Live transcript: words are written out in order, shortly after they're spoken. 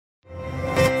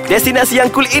Destinasi yang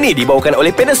cool ini dibawakan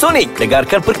oleh Panasonic.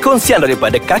 Dengarkan perkongsian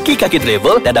daripada kaki-kaki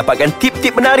travel dan dapatkan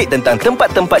tip-tip menarik tentang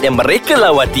tempat-tempat yang mereka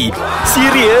lawati.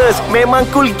 Serius, memang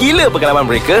cool gila pengalaman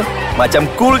mereka. Macam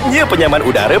coolnya penyaman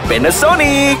udara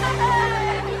Panasonic.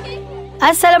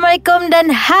 Assalamualaikum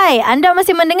dan hai. Anda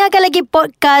masih mendengarkan lagi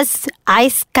podcast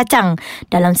Ais Kacang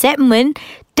dalam segmen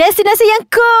Destinasi yang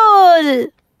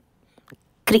Cool.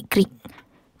 Krik-krik.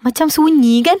 Macam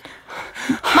sunyi kan?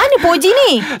 Mana Poji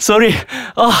ni? Sorry.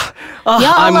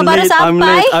 Ya Allah, baru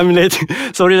sampai. I'm late.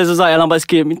 Sorry dah susah, lambat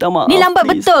sikit. Minta maaf. Ni lambat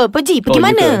please. Betul. Poji, pergi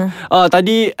mana?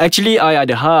 Tadi actually I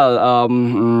ada hal.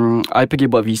 I pergi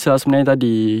buat visa sebenarnya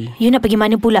tadi. You nak pergi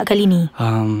mana pula kali ni?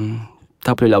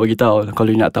 Tak perlulah beritahu. Kalau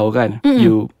you nak tahu kan,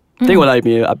 you tengoklah I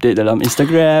punya update dalam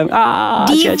Instagram.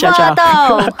 Diva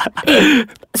tau.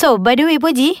 So by the way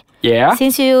Poji, yeah.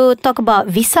 Since you talk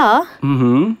about visa,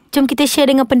 jom kita share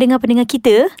dengan pendengar-pendengar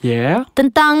kita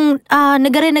tentang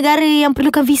negara-negara yang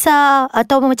perlukan visa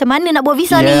atau macam mana nak buat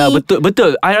visa ni.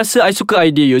 Betul. I rasa I suka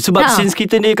idea you. Sebab since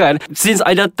kita ni kan, since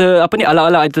I dah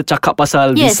alak-alak I tercakap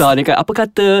pasal visa ni kan, apa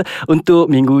kata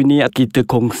untuk minggu ni kita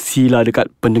kongsilah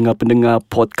dekat pendengar-pendengar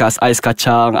podcast Ais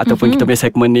Kacang ataupun kita punya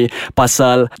segmen ni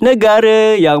pasal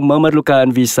negara yang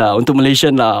memerlukan visa. Untuk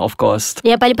Malaysian lah, of course.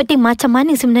 Yang paling penting macam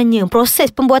mana sebenarnya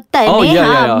proses pembuatan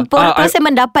proses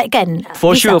mendapatkan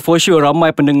visa. For sure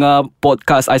ramai pendengar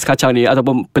podcast Ais Kacang ni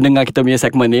ataupun pendengar kita punya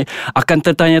segmen ni akan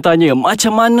tertanya-tanya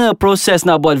macam mana proses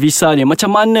nak buat visa ni,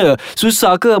 macam mana,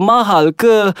 susah ke, mahal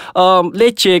ke,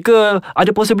 leceh ke,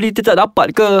 ada possibility tak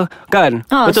dapat ke, kan?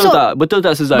 Betul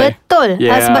tak Suzai? Betul.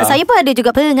 Sebab saya pun ada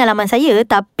juga pengalaman saya,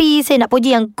 tapi saya nak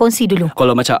Poji yang kongsi dulu.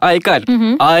 Kalau macam I kan,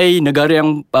 I negara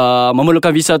yang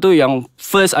memerlukan visa tu yang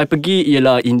first I pergi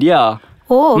ialah India.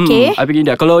 Oh, okay. I pergi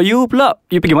India. Kalau you pula,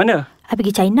 you pergi mana? I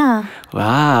pergi China.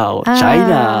 Wow,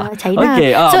 China.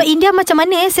 Okay. So India macam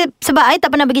mana? Sebab I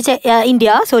tak pernah pergi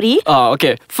India, sorry.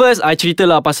 Okay. First, I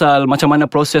ceritalah pasal macam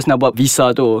mana proses nak buat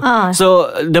visa tu.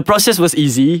 So, the process was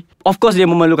easy. Of course, dia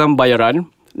memerlukan bayaran.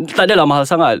 Tak adalah mahal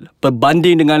sangat.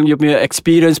 Berbanding dengan you punya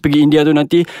experience pergi India tu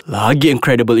nanti, lagi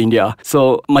incredible India.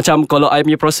 So, macam kalau I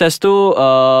punya proses tu,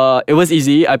 it was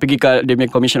easy. I pergi ke dia punya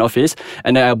commission office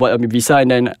and then I buat visa and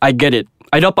then I get it.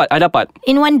 I dapat.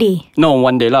 In one day? No,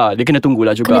 one day lah. Dia kena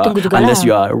tunggulah juga. Unless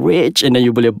you are rich and then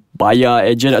you boleh bayar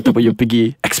agent ataupun you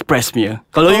pergi express punya.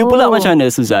 Kalau you pula macam mana,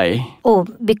 Suzai?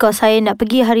 Because saya nak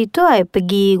pergi hari tu, I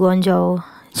pergi Guangzhou,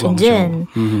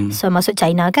 Shenzhen. So masuk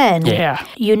China kan.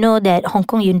 You know that Hong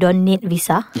Kong you don't need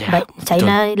visa, but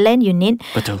China land you need.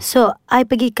 Betul. So I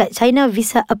pergi kat China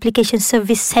Visa Application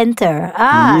Service Center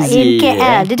in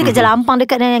KL. Dia dekat Jalan Ampang,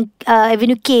 dekat dengan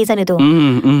Avenue K sana tu.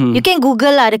 You can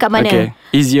google lah dekat mana.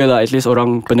 Easier lah. At least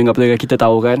orang pendengar-pendengar kita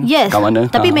tahu kan kat mana.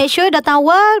 Tapi make sure datang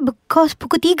awal, because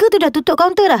pukul 3 tu dah tutup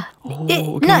kaunter dah.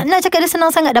 Nak cakap dia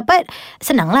senang sangat dapat,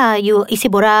 senang lah. You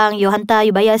isi borang, you hantar,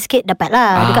 you bayar sikit, dapat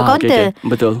lah dekat kaunter.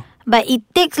 Betul. But it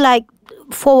takes like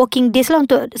 4 working days lah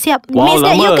untuk siap. Wow, means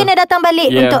that you kena datang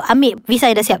balik untuk ambil visa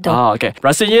yang dah siap tu. Okay.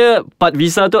 Rasanya part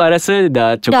visa tu I rasa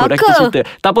dah cukup dah kita cerita.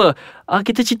 Tak apa,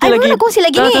 kita cerita lagi. I nak kongsi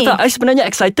lagi ni. Tak. I sebenarnya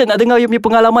excited nak dengar you punya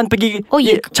pengalaman pergi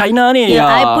China ni.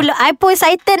 I pun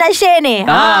excited nak share ni.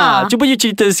 Cuba you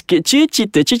cerita sikit.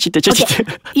 Cerita.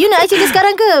 You nak cerita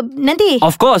sekarang ke nanti?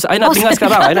 Of course, I nak dengar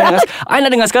sekarang. I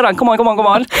nak dengar sekarang. Come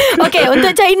on. Okay,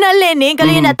 untuk China land ni,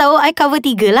 kalau you nak tahu, I cover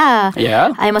 3 lah.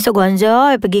 I masuk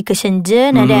Guangzhou, I pergi ke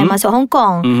Shenzhen, and then I masuk Hong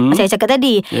Kong. Macam saya cakap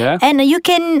tadi. And you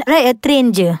can ride a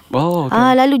train je.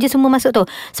 Lalu je semua masuk tu.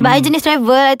 Sebab I jenis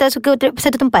travel, I tak suka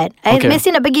satu tempat. I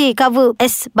mesti nak pergi cover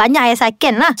as banyak as I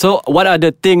can lah. So what are the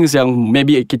things yang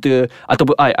maybe kita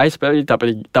ataupun I sebenarnya tak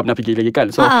pernah pergi lagi kan.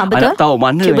 So I nak tahu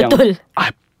mana yang I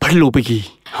perlu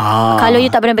pergi. Kalau you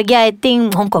tak pernah pergi, I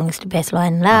think Hong Kong is the best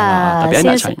one lah. Tapi I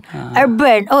nak China.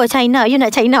 Urban. China. You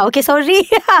nak China. Okay, sorry.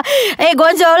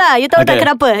 Guangzhou lah. You tahu tak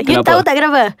kenapa? You tahu tak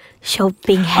kenapa?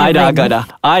 Shopping heaven.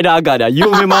 I dah agak dah. You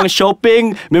memang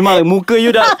shopping. Memang muka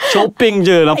you dah shopping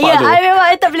je nampak tu. I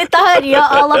memang tak boleh tahan. Ya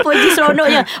Allah, Poji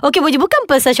seronoknya. Okay, Poji, bukan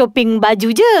pasal shopping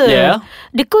baju je.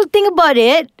 The cool thing about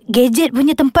it, gadget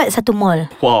punya tempat satu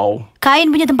mall. Wow. Kain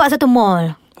punya tempat satu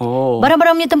mall.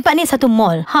 Barang-barang punya tempat ni satu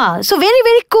mall. So very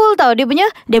very cool tau. Dia punya,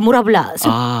 dia murah pula.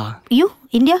 So you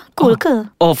India cool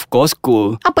ke? Of course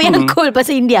cool. Apa yang cool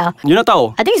pasal India? You nak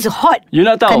tahu? I think it's hot You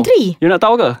nak tahu? country. You nak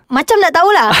tahu ke? Macam nak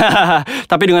tahulah.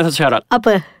 Tapi dengan satu syarat.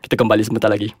 Apa? Kita kembali sebentar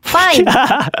lagi. Fine.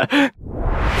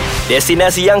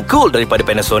 Destinasi yang cool daripada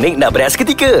Panasonic nak berehat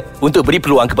seketika untuk beri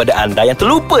peluang kepada anda yang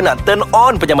terlupa nak turn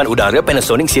on penyaman udara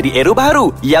Panasonic siri Aero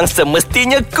baru yang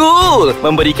semestinya cool,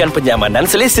 memberikan penyamanan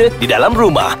selesa di dalam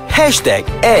rumah.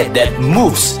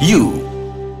 #AirThatMovesYou.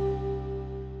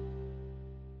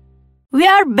 We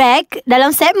are back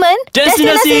dalam segmen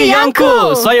Destinasi yang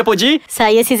cool. Saya Poji.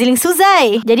 Saya Sizzling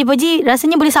Suzai. Jadi Poji,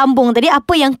 rasanya boleh sambung tadi.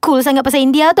 Apa yang cool sangat pasal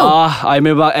India tu? I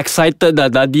memang excited dah.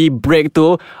 Tadi break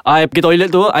tu, I pergi toilet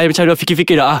tu, I macam dah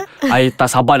fikir-fikir dah. I tak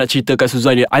sabar nak cerita kat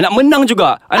Suzai ni. I nak menang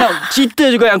juga. I nak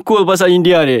cerita juga yang cool pasal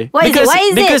India ni. Why is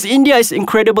it? Because India is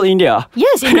incredible India.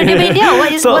 Yes, incredible India.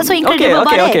 What's so incredible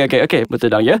about it? Okay. Betul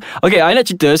dah ya. Okay, I nak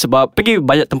cerita sebab pergi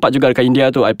banyak tempat juga dekat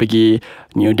India tu. I pergi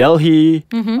New Delhi,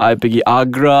 I pergi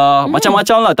Agra,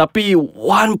 macam-macam lah. Tapi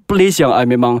one place yang I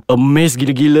memang amazed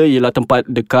gila-gila ialah tempat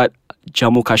dekat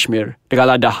Jammu Kashmir, dekat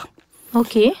Ladakh.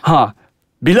 Okay.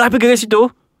 Bila I pergi ke situ,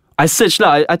 I search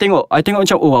lah. I tengok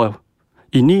macam, oh wow,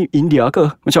 ini India ke?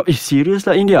 Macam, serius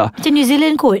lah India. Macam New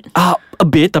Zealand kot? A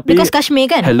bit, tapi because Kashmir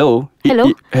kan? Hello,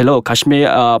 Kashmir,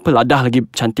 Ladakh lagi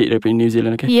cantik daripada New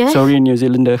Zealand. Okay? Yeah. Sorry New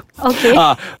Zealander. Okay.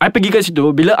 I pergi kat situ.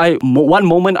 Bila one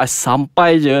moment I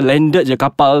sampai je, landed je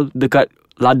kapal dekat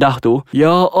Ladakh tu, ya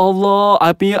Allah,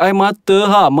 I punya air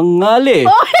mata mengalir.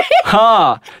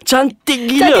 Cantik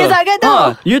gila. Cantik sangat tu.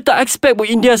 You tak expect pun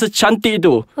India secantik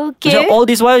tu. Okay. Macam all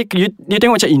this while you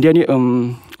tengok macam India ni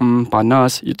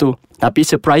panas itu. Tapi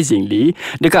surprisingly,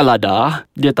 dekat Ladakh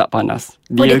dia tak panas.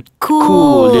 Dia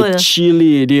cool, dia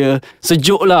chilly, dia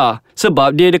sejuk lah.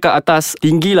 Sebab dia dekat atas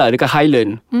tinggi lah, dekat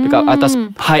highland, dekat atas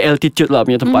high altitude lah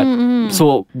punya tempat.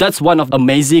 So that's one of the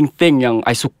amazing thing yang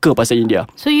I suka pasal India.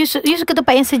 So you suka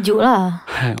tempat yang sejuk lah.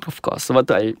 Of course. Sebab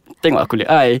tu I tengok kulit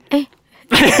I.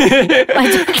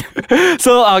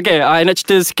 So okay, I nak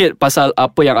cerita sikit pasal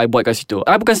apa yang I buat kat situ.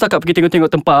 I bukan setakat pergi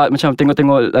tengok-tengok tempat, macam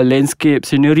tengok-tengok landscape,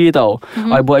 scenery tau.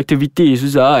 I buat aktiviti,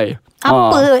 Suzai.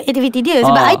 Apa aktiviti dia?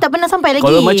 Sebab I tak pernah sampai lagi.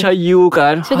 Kalau macam you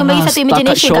kan, so kan bagi satu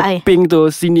imagination kat I. Shopping tu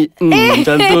sini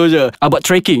macam tu je. I buat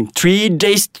trekking, 3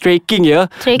 days trekking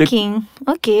ya. Trekking.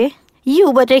 Okay.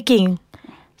 You buat trekking.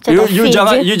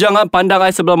 You jangan pandang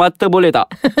I sebelah mata, boleh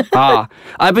tak?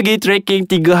 I pergi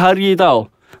trekking 3 hari tau.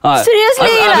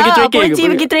 Seriously lah,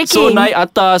 pergi trekking. So naik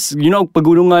atas,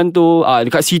 pegunungan tu,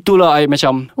 dekat situ lah I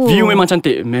macam view memang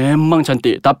cantik. Memang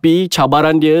cantik. Tapi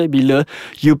cabaran dia bila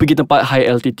you pergi tempat high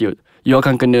altitude, you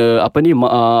akan kena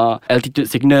altitude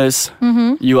sickness.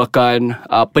 You akan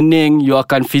pening, you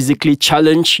akan physically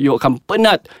challenge, you akan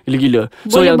penat gila-gila.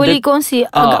 So boleh kongsi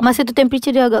masa tu temperature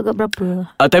dia agak-agak berapa?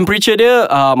 Temperature dia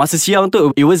masa siang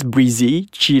tu it was breezy,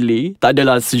 chilly, tak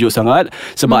adalah sejuk sangat.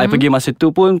 Sebab I pergi masa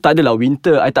tu pun tak adalah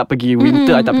winter. I tak pergi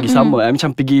winter, I tak pergi summer. I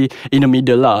macam pergi in the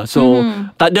middle lah. So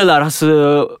tak adalah rasa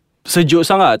sejuk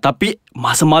sangat. Tapi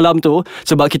masa malam tu,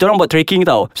 sebab kita orang buat trekking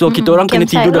tau, so kita orang kena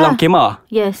tidur dalam kemah.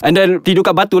 Yes. And then tidur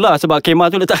kat batu lah, sebab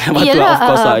kemah tu letak kat batu lah. Of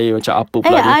course lah, macam apa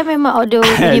pula I memang outdoor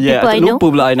people I know. Lupa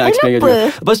pula I nak explain dia.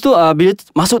 Lepas tu bila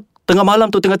masuk tengah malam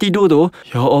tu, tengah tidur tu,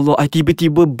 ya Allah, I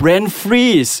tiba-tiba brain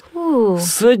freeze.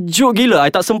 Sejuk gila.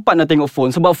 I tak sempat nak tengok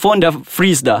phone, sebab phone dah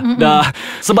freeze dah.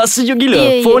 Sebab sejuk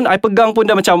gila. Phone I pegang pun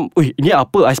dah macam, ini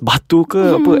apa, ais batu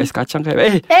ke apa, ais kacang ke?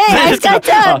 Ais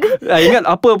kacang. Ingat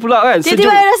apa pula kan,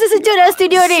 tiba-tiba I rasa sejuk dalam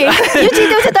studio ni. You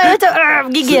cerita macam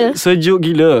gigil. Sejuk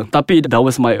gila. Tapi that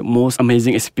was my most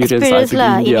amazing experience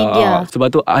lah in India.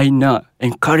 Sebab tu I nak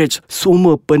encourage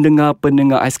semua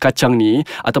pendengar-pendengar ais kacang ni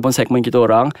ataupun segmen kita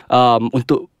orang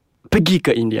untuk pergi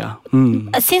ke India.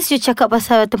 Since you cakap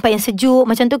pasal tempat yang sejuk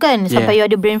macam tu kan, sampai you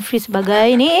ada brain freeze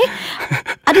sebagai ni,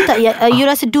 ada tak you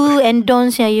rasa do and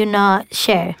don'ts yang you nak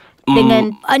share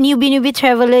dengan newbie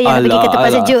traveller yang nak pergi ke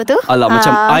tempat sejuk tu?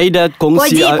 Macam I dah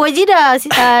kongsi Poji dah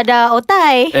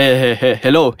otai.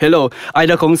 Hello I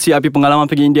dah kongsi api pengalaman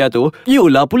pergi India tu.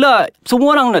 You lah pula,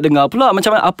 semua orang nak dengar pula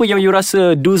macam apa yang you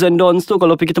rasa do's and don'ts tu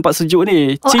kalau pergi tempat sejuk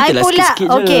ni. Ceritalah sikit-sikit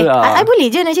je. Okay, I boleh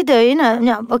je nak cerita. You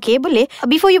nak okay, boleh.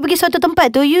 Before you pergi suatu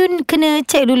tempat tu, you kena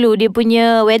check dulu dia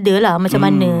punya weather lah, macam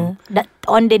mana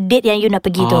on the date yang you nak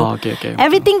pergi tu. Okay.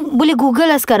 Everything boleh Google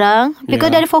lah sekarang, because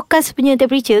dia ada forecast punya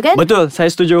temperature kan. Betul, saya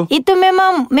setuju. Itu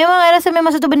memang I rasa memang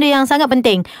satu benda yang sangat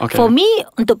penting. For me,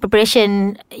 untuk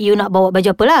preparation, you nak bawa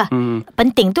baju apa lah.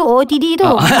 Penting tu OOTD tu.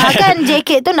 Kan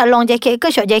jacket tu nak long jacket ke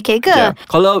short jacket ke.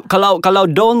 Kalau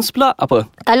don'ts pula apa?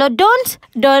 Kalau don'ts,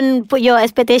 don't put your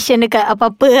expectation dekat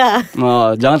apa-apa lah.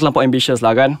 Jangan terlampau ambitious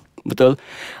lah kan. Betul.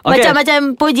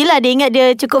 Macam Poji lah, dia ingat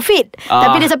dia cukup fit,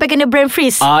 tapi dia sampai kena brain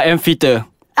freeze. I'm fitter.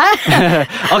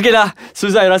 Okey dah,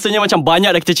 Suzai, rasanya macam banyak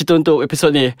dah kita cerita untuk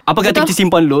episod ni. Apa kata kita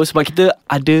simpan dulu, sebab kita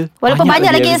ada walaupun banyak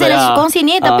lagi yang saya nak kongsi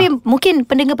ni, tapi mungkin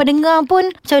pendengar-pendengar pun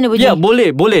macam mana Poji? Ya, boleh.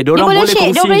 Diorang boleh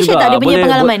kongsi juga. Share tak dia punya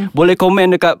pengalaman? Boleh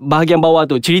komen dekat bahagian bawah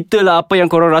tu. Ceritalah apa yang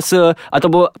korang rasa,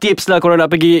 ataupun tips lah korang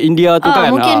nak pergi India tu kan.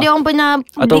 Mungkin diorang pernah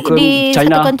di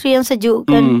satu country yang sejuk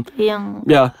kan.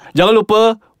 Jangan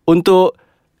lupa untuk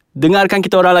dengarkan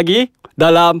kita orang lagi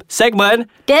dalam segmen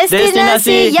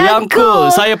Destinasi yang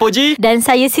cool. Saya Poji. Dan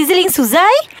saya Sizzling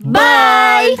Suzai.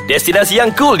 Bye. Destinasi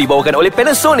yang cool dibawakan oleh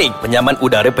Panasonic. Penyaman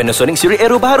udara Panasonic siri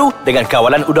Aero baru dengan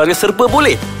kawalan udara serba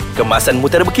boleh. Kemasan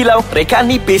mutara berkilau,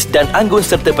 rekaan nipis dan anggun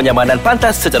serta penyamanan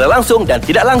pantas secara langsung dan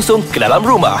tidak langsung ke dalam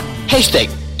rumah.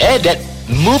 #Air that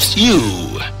moves you.